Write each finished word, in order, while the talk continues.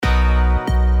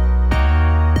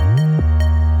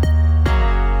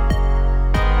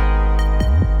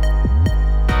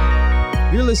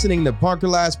listening to Bunker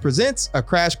Labs Presents, a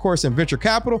crash course in venture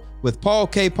capital with Paul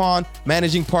Capon,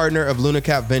 managing partner of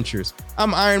LunaCap Ventures.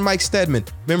 I'm Iron Mike Stedman,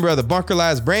 member of the Bunker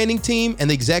Labs branding team and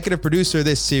the executive producer of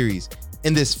this series.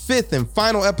 In this fifth and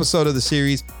final episode of the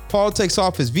series, Paul takes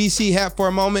off his VC hat for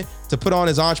a moment to put on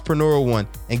his entrepreneurial one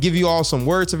and give you all some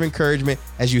words of encouragement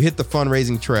as you hit the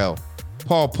fundraising trail.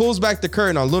 Paul pulls back the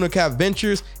curtain on LunaCap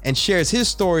Ventures and shares his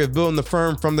story of building the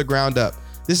firm from the ground up.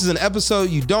 This is an episode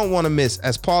you don't want to miss,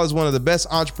 as Paul is one of the best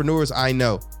entrepreneurs I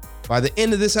know. By the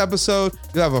end of this episode,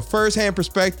 you'll have a first-hand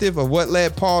perspective of what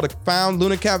led Paul to found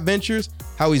LunaCap Ventures,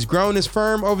 how he's grown his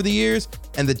firm over the years,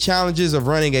 and the challenges of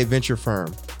running a venture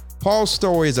firm. Paul's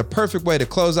story is a perfect way to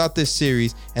close out this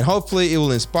series, and hopefully it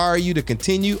will inspire you to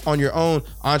continue on your own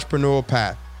entrepreneurial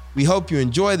path. We hope you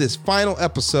enjoy this final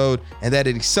episode and that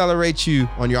it accelerates you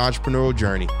on your entrepreneurial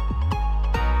journey.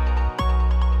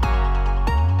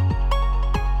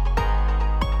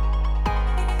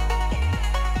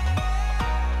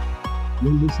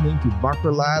 You're listening to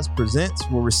Bunker Labs Presents,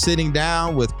 where we're sitting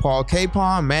down with Paul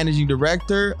Capon, managing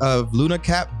director of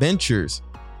LunaCap Ventures.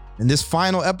 In this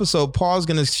final episode, Paul's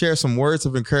going to share some words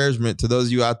of encouragement to those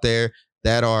of you out there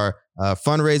that are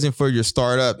fundraising for your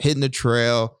startup, hitting the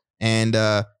trail, and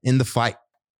in the fight.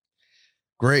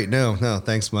 Great. No,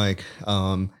 thanks, Mike.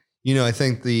 I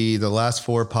think the last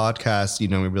four podcasts,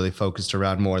 we really focused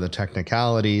around more of the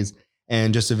technicalities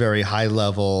and just a very high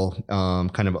level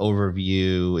kind of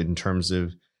overview in terms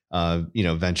of,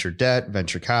 venture debt,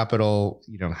 venture capital,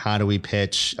 how do we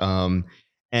pitch?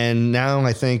 And now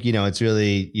I think, it's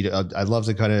really, I'd love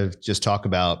to kind of just talk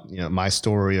about, my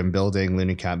story in building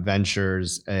LunaCap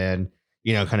Ventures and,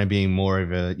 kind of being more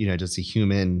of a, just a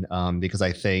human, because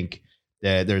I think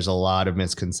that there's a lot of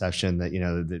misconception that,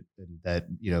 that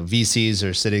VCs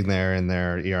are sitting there in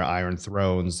their iron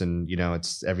thrones and,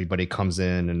 it's everybody comes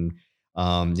in and,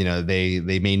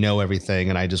 they may know everything.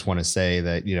 And I just want to say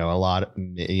that,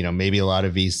 maybe a lot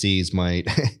of VCs might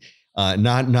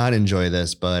not enjoy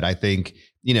this, but I think,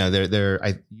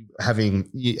 having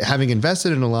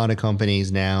invested in a lot of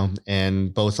companies now,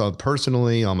 and both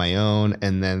personally on my own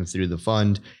and then through the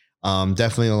fund,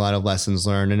 definitely a lot of lessons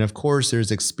learned. And of course,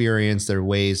 there's experience, there are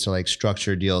ways to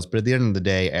structure deals, but at the end of the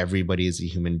day, everybody is a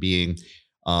human being.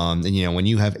 And when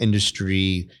you have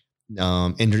industry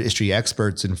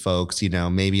experts and folks,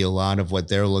 maybe a lot of what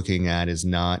they're looking at is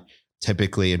not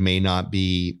typically, it may not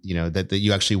be, that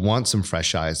you actually want some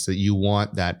fresh eyes, that you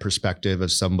want that perspective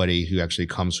of somebody who actually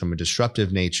comes from a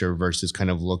disruptive nature versus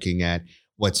kind of looking at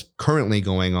what's currently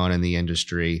going on in the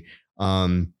industry.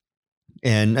 And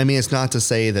I mean, it's not to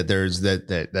say that there's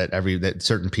that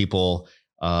certain people,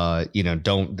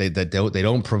 they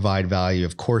don't provide value.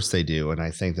 Of course they do. And I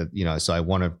think that, so I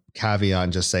want to caveat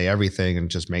and just say everything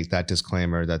and just make that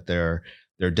disclaimer that they're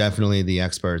definitely the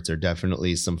experts. They're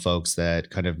definitely some folks that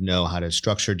kind of know how to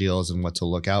structure deals and what to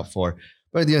look out for.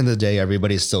 But at the end of the day,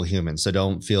 everybody's still human. So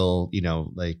don't feel,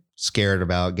 scared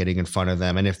about getting in front of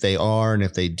them. And if they are, and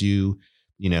if they do,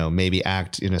 maybe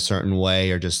act in a certain way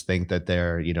or just think that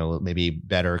they're, maybe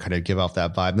better, kind of give off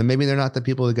that vibe, then maybe they're not the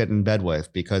people to get in bed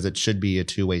with, because it should be a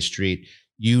two-way street.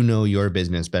 You know your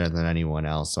business better than anyone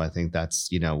else. So I think that's,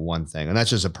 one thing. And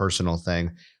that's just a personal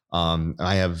thing.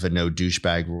 I have a no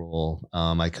douchebag rule.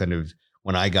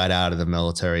 When I got out of the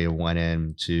military and went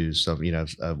into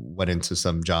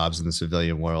some jobs in the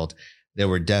civilian world, there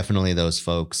were definitely those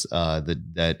folks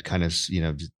that kind of,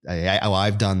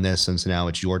 I've done this, and so now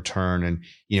it's your turn. And,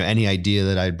 any idea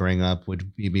that I'd bring up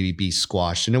would maybe be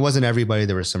squashed. And it wasn't everybody.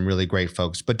 There were some really great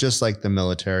folks, but just like the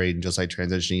military and just like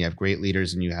transitioning, you have great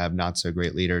leaders and you have not so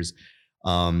great leaders.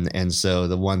 And so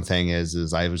the one thing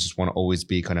is I just want to always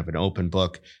be kind of an open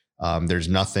book. There's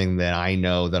nothing that I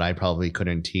know that I probably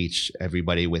couldn't teach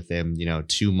everybody within,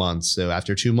 2 months. So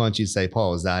after 2 months, you say,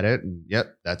 Paul, is that it? And,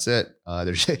 yep, that's it.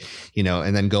 There's,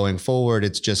 and then going forward,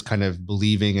 it's just kind of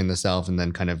believing in the self and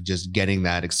then kind of just getting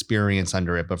that experience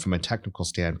under it. But from a technical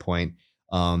standpoint,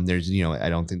 there's, I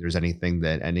don't think there's anything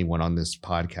that anyone on this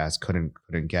podcast couldn't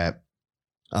get.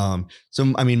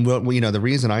 So, I mean, the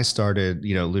reason I started,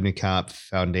 LunaCap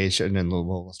Foundation, and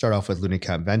we'll start off with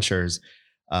LunaCap Ventures,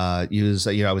 I was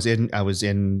in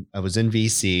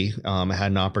VC. I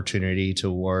had an opportunity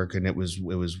to work, and it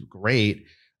was great.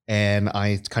 And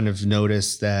I kind of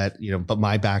noticed that, but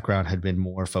my background had been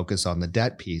more focused on the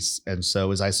debt piece. And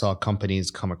so as I saw companies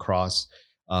come across,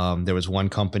 there was one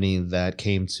company that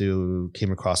came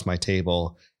across my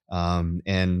table,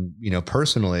 and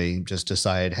personally just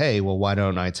decided, hey, well, why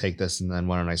don't I take this, and then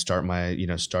why don't I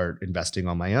start investing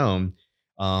on my own?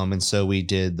 And so we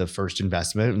did the first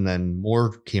investment, and then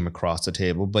more came across the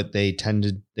table, but they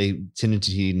tended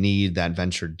to need that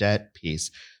venture debt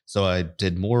piece. So I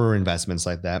did more investments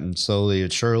like that, and slowly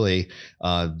but surely,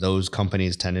 those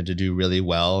companies tended to do really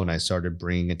well, and I started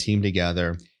bringing a team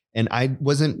together. And I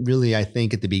wasn't really, I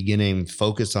think, at the beginning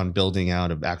focused on building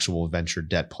out an actual venture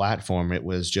debt platform. It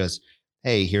was just,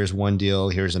 hey, here's one deal,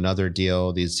 here's another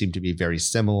deal. These seem to be very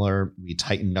similar. We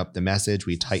tightened up the message,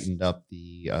 we tightened up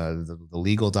the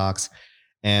legal docs,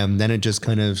 and then it just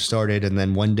kind of started. And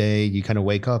then one day you kind of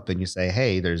wake up and you say,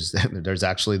 hey, there's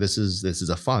actually, this is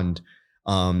a fund.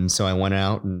 So I went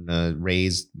out and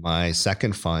raised my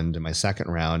second fund in my second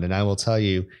round. And I will tell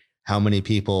you how many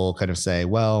people kind of say,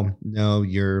 well, no,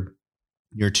 you're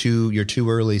too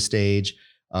early stage,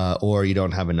 or you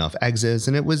don't have enough exits.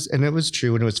 And it was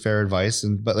true, and it was fair advice.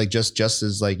 But like, just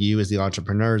as like you as the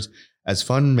entrepreneurs, as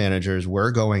fund managers,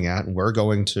 we're going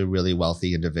to really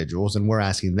wealthy individuals, and we're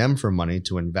asking them for money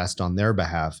to invest on their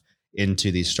behalf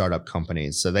into these startup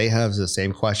companies. So they have the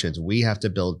same questions. We have to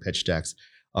build pitch decks.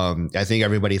 I think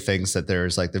everybody thinks that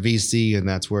there's like the VC, and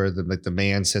that's where the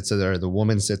man sits there, the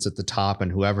woman sits at the top, and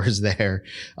whoever's there,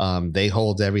 they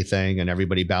hold everything, and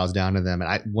everybody bows down to them. And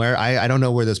I don't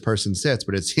know where this person sits,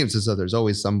 but it seems as though there's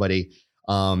always somebody.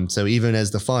 So even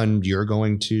as the fund,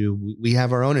 we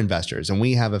have our own investors, and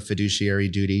we have a fiduciary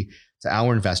duty to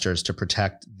our investors to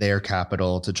protect their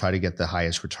capital, to try to get the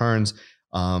highest returns.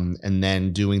 And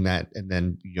then doing that, and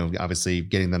then, obviously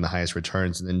getting them the highest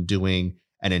returns, and then doing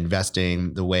and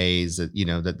investing the ways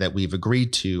that, that we've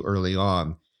agreed to early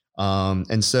on.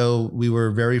 And so we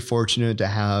were very fortunate to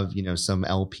have, some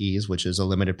LPs, which is a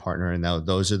limited partner. And now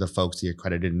those are the folks, the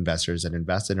accredited investors that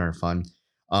invest in our fund,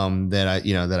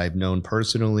 that I've known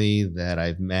personally, that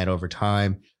I've met over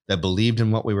time, that believed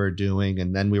in what we were doing.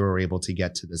 And then we were able to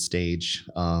get to the stage.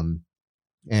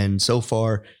 And so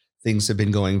far, things have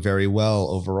been going very well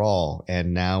overall.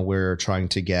 And now we're trying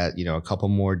to get, a couple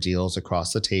more deals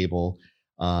across the table.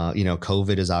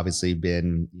 COVID has obviously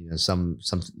been, some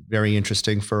very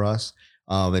interesting for us,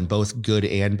 in both good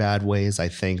and bad ways. I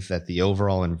think that the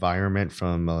overall environment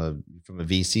from a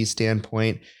VC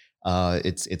standpoint,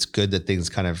 it's good that things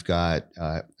kind of got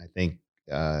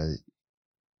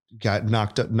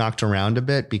knocked around a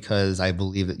bit, because I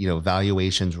believe that,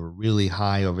 valuations were really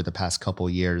high over the past couple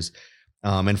of years.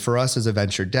 And for us as a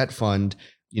venture debt fund,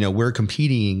 we're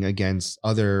competing against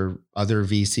other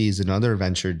VCs and other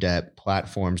venture debt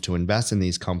platforms to invest in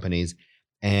these companies.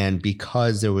 And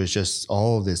because there was just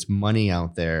all of this money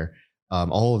out there,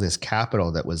 all of this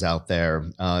capital that was out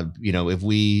there, if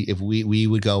we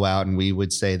would go out and we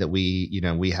would say that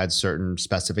we had certain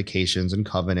specifications and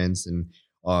covenants, and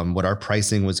what our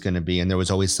pricing was going to be, and there was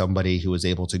always somebody who was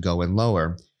able to go in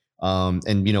lower.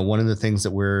 And one of the things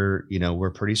that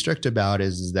we're pretty strict about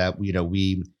is that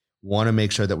we want to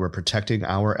make sure that we're protecting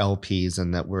our LPs,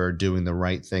 and that we're doing the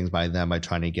right things by them by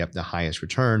trying to get the highest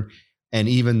return. And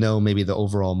even though maybe the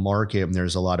overall market,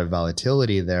 there's a lot of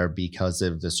volatility there because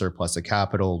of the surplus of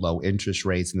capital, low interest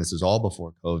rates, and this is all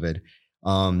before COVID,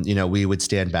 we would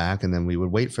stand back, and then we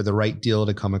would wait for the right deal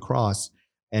to come across.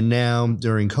 And now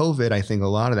during COVID, I think a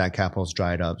lot of that capital's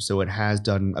dried up. So it has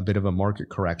done a bit of a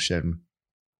market correction,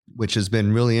 which has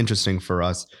been really interesting for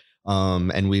us.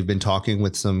 And we've been talking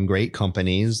with some great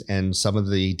companies, and some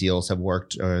of the deals have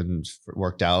worked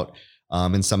out.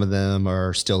 And some of them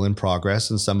are still in progress,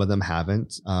 and some of them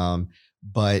haven't.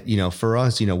 But for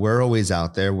us, we're always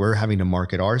out there. We're having to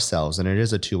market ourselves, and it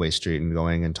is a two-way street, and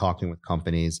going and talking with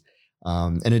companies.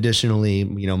 And additionally,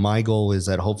 my goal is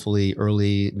that hopefully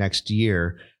early next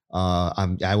year,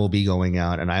 I will be going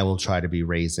out, and I will try to be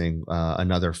raising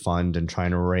another fund, and trying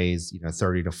to raise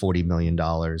 $30 to $40 million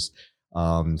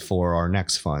for our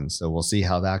next fund. So we'll see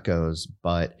how that goes.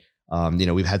 But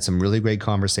we've had some really great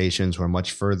conversations. We're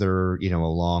much further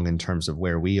along in terms of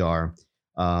where we are.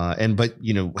 But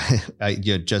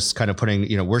just kind of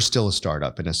putting, we're still a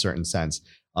startup in a certain sense.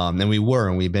 And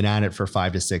we've been at it for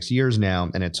 5 to 6 years now,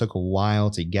 and it took a while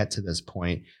to get to this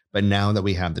point. But now that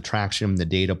we have the traction, the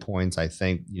data points, I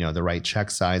think, the right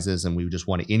check sizes, and we just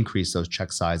want to increase those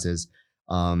check sizes.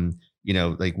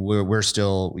 Like we're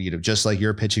still, just like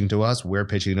you're pitching to us, we're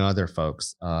pitching to other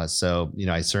folks. So,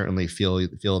 I certainly feel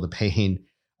the pain.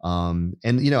 And,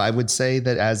 I would say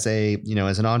that as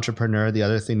an entrepreneur, the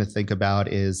other thing to think about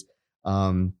is,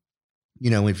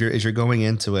 if you're going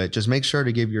into it, just make sure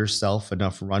to give yourself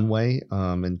enough runway,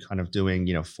 and kind of doing,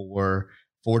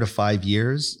 4 to 5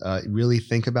 years. Really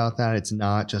think about that. It's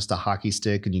not just a hockey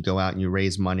stick and you go out and you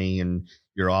raise money and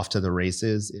you're off to the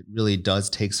races. It really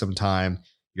does take some time.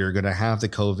 You're going to have the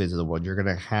COVID of the world. You're going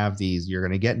to have you're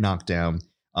going to get knocked down.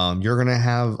 You're going to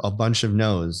have a bunch of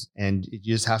no's, and you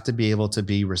just have to be able to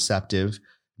be receptive,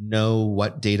 know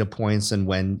what data points and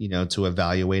when, to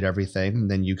evaluate everything. And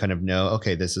then you kind of know,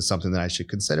 okay, this is something that I should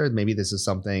consider. Maybe this is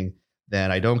something that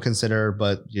I don't consider,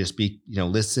 but just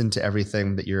listen to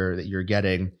everything that you're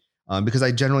getting. Because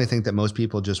I generally think that most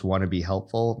people just want to be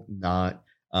helpful, not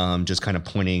just kind of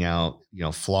pointing out,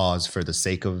 flaws for the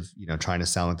sake of, trying to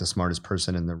sound like the smartest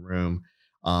person in the room.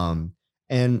 I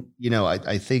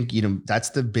think, that's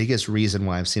the biggest reason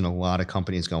why I've seen a lot of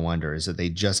companies go under, is that they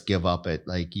just give up at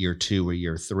like year 2 or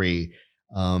year 3.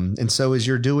 And so as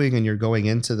you're going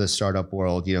into the startup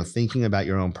world, thinking about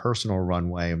your own personal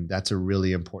runway, that's a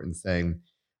really important thing.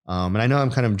 And I know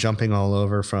I'm kind of jumping all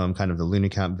over from kind of the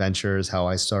LunaCap Ventures, how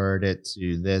I started it,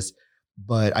 to this,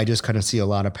 but I just kind of see a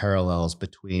lot of parallels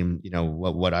between,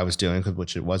 what I was doing,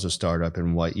 which it was a startup,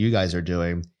 and what you guys are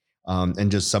doing.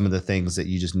 And just some of the things that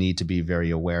you just need to be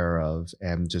very aware of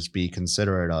and just be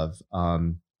considerate of.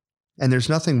 And there's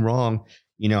nothing wrong.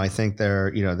 I think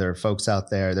there are folks out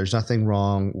there, there's nothing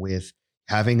wrong with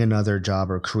having another job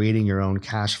or creating your own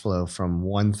cash flow from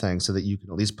one thing so that you can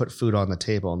at least put food on the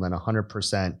table, and then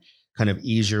 100% kind of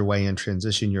ease your way and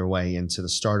transition your way into the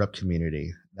startup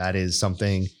community. That is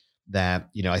something that,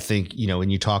 I think, when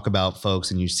you talk about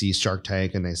folks and you see Shark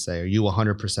Tank and they say, are you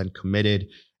 100% committed?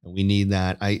 And we need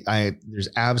that. There's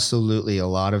absolutely a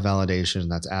lot of validation.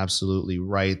 That's absolutely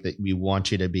right, that we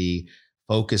want you to be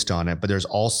focused on it, but there's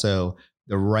also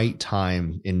the right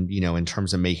time in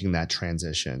terms of making that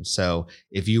transition. So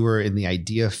if you were in the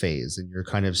idea phase and you're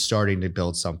kind of starting to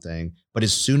build something, but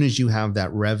as soon as you have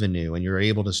that revenue and you're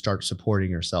able to start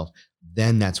supporting yourself,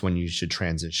 then that's when you should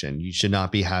transition. You should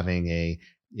not be having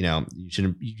you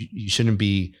shouldn't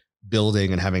be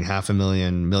building and having $500,000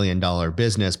 $1 million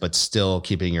business, but still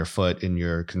keeping your foot in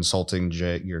your consulting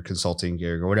gig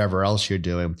or whatever else you're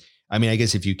doing. I mean, I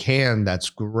guess if you can, that's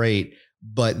great.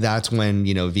 But that's when,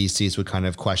 VCs would kind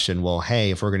of question, well,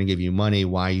 hey, if we're going to give you money,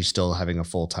 why are you still having a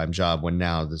full-time job when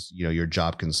now this, your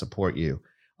job can support you?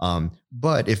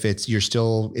 But if you're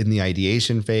still in the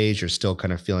ideation phase, you're still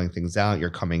kind of feeling things out,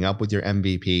 you're coming up with your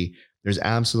MVP, there's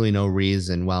absolutely no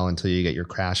reason, until you get your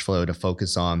cash flow, to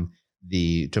focus on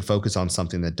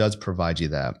something that does provide you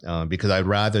that, because I'd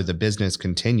rather the business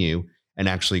continue and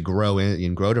actually grow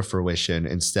to fruition,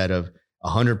 instead of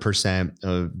 100%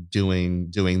 of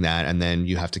doing that, and then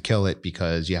you have to kill it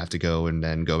because you have to go and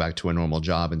then go back to a normal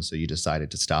job, and so you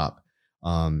decided to stop.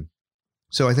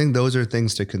 So I think those are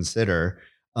things to consider.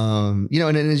 And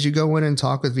as you go in and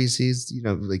talk with VCs,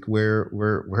 like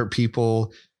we're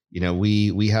people,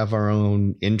 we have our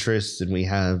own interests, and we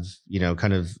have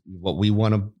kind of what we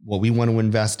want to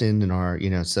invest in our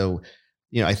so.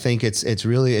 I think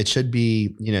it should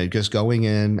be, just going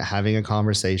in, having a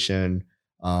conversation,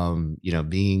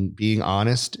 being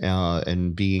honest,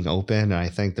 and being open. And I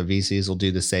think the VCs will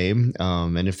do the same.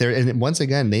 And once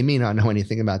again, they may not know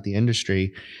anything about the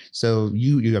industry. So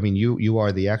you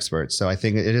are the expert. So I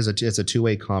think it's a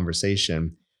two-way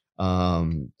conversation.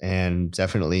 And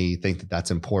definitely think that that's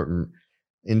important.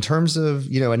 In terms of,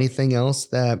 anything else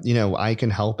that, I can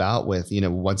help out with,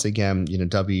 once again,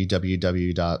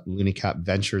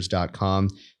 www.lunacapventures.com,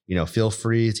 feel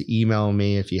free to email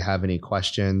me if you have any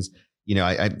questions.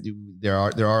 There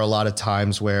are a lot of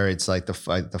times where it's like the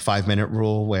 5-minute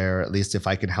rule, where at least if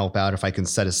I can help out, if I can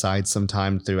set aside some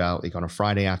time throughout, like on a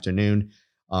Friday afternoon.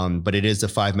 But it is a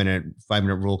 5-minute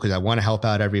rule, because I want to help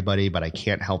out everybody, but I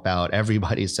can't help out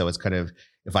everybody. So it's kind of,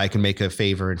 if I can make a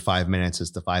favor in 5 minutes,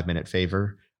 it's the 5-minute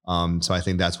favor. So I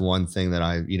think that's one thing that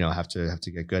I, have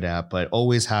to get good at, but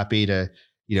always happy to,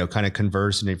 kind of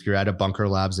converse. And if you're at a Bunker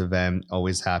Labs event,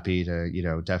 always happy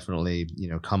to, definitely,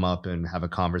 come up and have a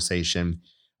conversation.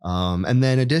 And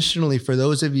then additionally, for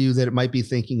those of you that might be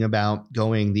thinking about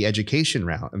going the education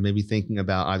route, and maybe thinking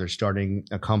about either starting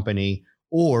a company,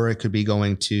 or it could be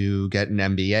going to get an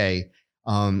MBA.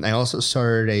 I also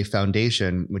started a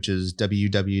foundation, which is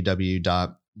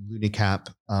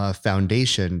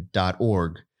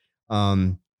www.lunacapfoundation.org.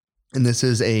 And this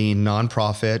is a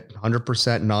nonprofit,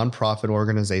 100% nonprofit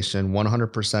organization.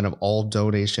 100% of all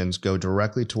donations go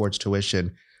directly towards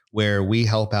tuition, where we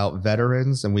help out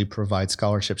veterans, and we provide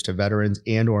scholarships to veterans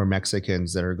and or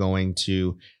Mexicans that are going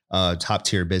to top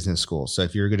tier business schools. So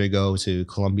if you're going to go to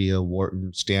Columbia,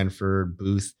 Wharton, Stanford,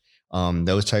 Booth,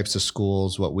 those types of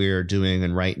schools, what we're doing,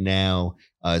 and right now,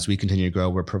 as we continue to grow,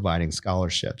 we're providing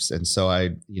scholarships. And so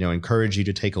I, encourage you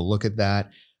to take a look at that.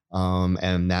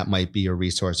 And that might be a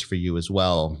resource for you as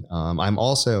well. I'm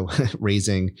also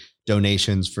raising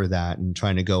donations for that and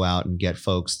trying to go out and get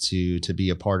folks to be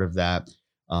a part of that.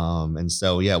 And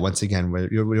so, yeah, once again,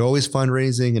 we're always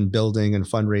fundraising and building and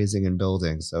fundraising and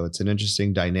building. So it's an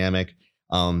interesting dynamic.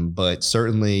 But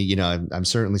certainly, I'm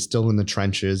certainly still in the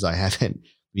trenches. I haven't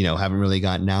haven't really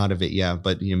gotten out of it yet,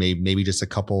 but maybe just a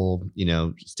couple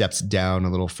steps down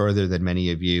a little further than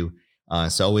many of you.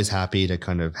 So always happy to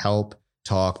kind of help,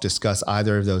 talk, discuss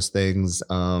either of those things,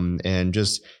 and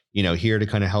just here to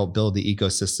kind of help build the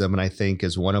ecosystem. And I think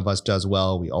as one of us does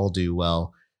well, we all do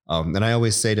well. And I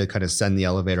always say to kind of send the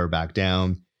elevator back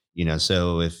down.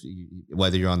 So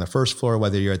whether you're on the first floor,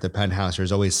 whether you're at the penthouse,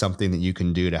 there's always something that you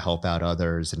can do to help out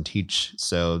others and teach.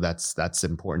 So that's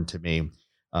important to me.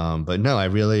 But no, I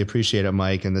really appreciate it,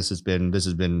 Mike. And this has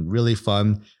been really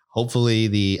fun. Hopefully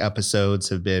the episodes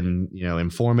have been,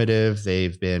 informative.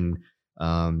 They've been,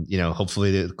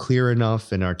 hopefully clear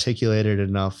enough and articulated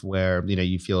enough where,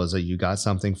 you feel as though you got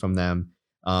something from them,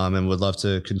 and would love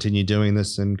to continue doing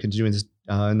this and continuing this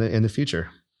in the future.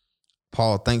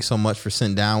 Paul, thanks so much for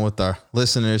sitting down with our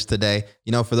listeners today.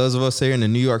 For those of us here in the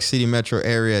New York City metro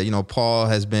area, Paul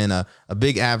has been a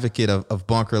big advocate of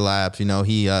Bunker Labs.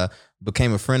 He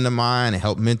became a friend of mine and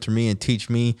helped mentor me and teach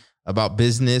me about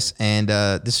business. And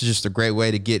this is just a great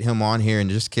way to get him on here and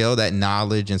just scale that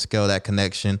knowledge and scale that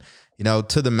connection,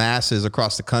 to the masses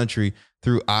across the country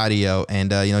through audio.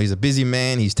 And, he's a busy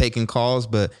man. He's taking calls,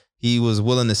 but he was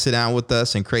willing to sit down with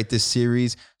us and create this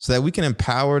series so that we can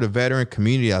empower the veteran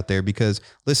community out there. Because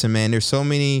listen, man, there's so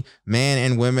many men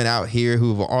and women out here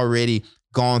who've already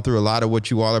gone through a lot of what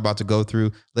you all are about to go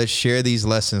through. Let's share these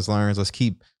lessons learned. Let's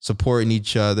keep supporting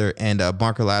each other. And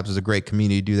Bunker Labs is a great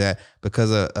community to do that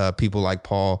because of people like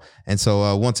Paul. And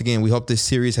so once again, we hope this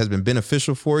series has been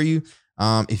beneficial for you.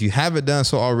 If you haven't done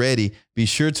so already, be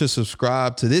sure to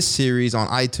subscribe to this series on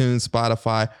iTunes,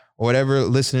 Spotify, or whatever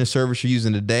listening service you're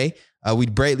using today.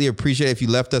 We'd greatly appreciate it if you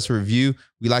left us a review.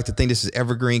 We like to think this is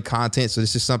evergreen content, so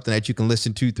this is something that you can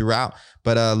listen to throughout.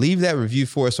 But leave that review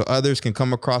for us so others can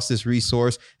come across this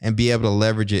resource and be able to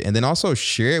leverage it. And then also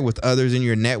share it with others in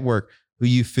your network who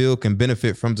you feel can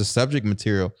benefit from the subject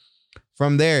material.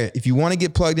 From there, if you want to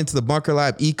get plugged into the Bunker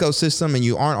Lab ecosystem and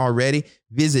you aren't already,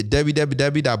 visit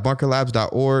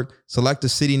www.bunkerlabs.org, select the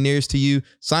city nearest to you,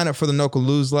 sign up for the local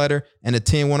newsletter, and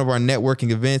attend one of our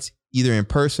networking events, either in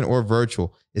person or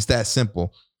virtual. It's that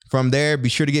simple. From there, be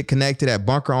sure to get connected at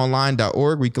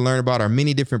bunkeronline.org, where you can learn about our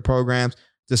many different programs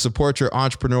to support your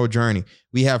entrepreneurial journey.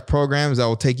 We have programs that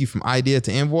will take you from idea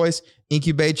to invoice,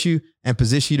 incubate you, and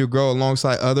position you to grow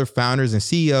alongside other founders and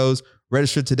CEOs.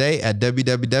 Register today at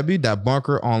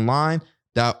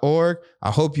www.bunkeronline.org. I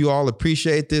hope you all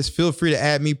appreciate this. Feel free to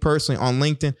add me personally on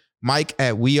LinkedIn, Mike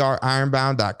at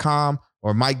weareironbound.com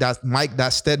or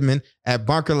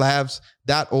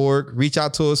Mike.Stedman@bunkerlabs.org. Reach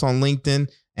out to us on LinkedIn,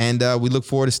 and we look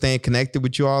forward to staying connected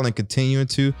with you all and continuing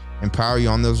to empower you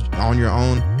on your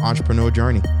own entrepreneurial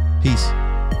journey. Peace.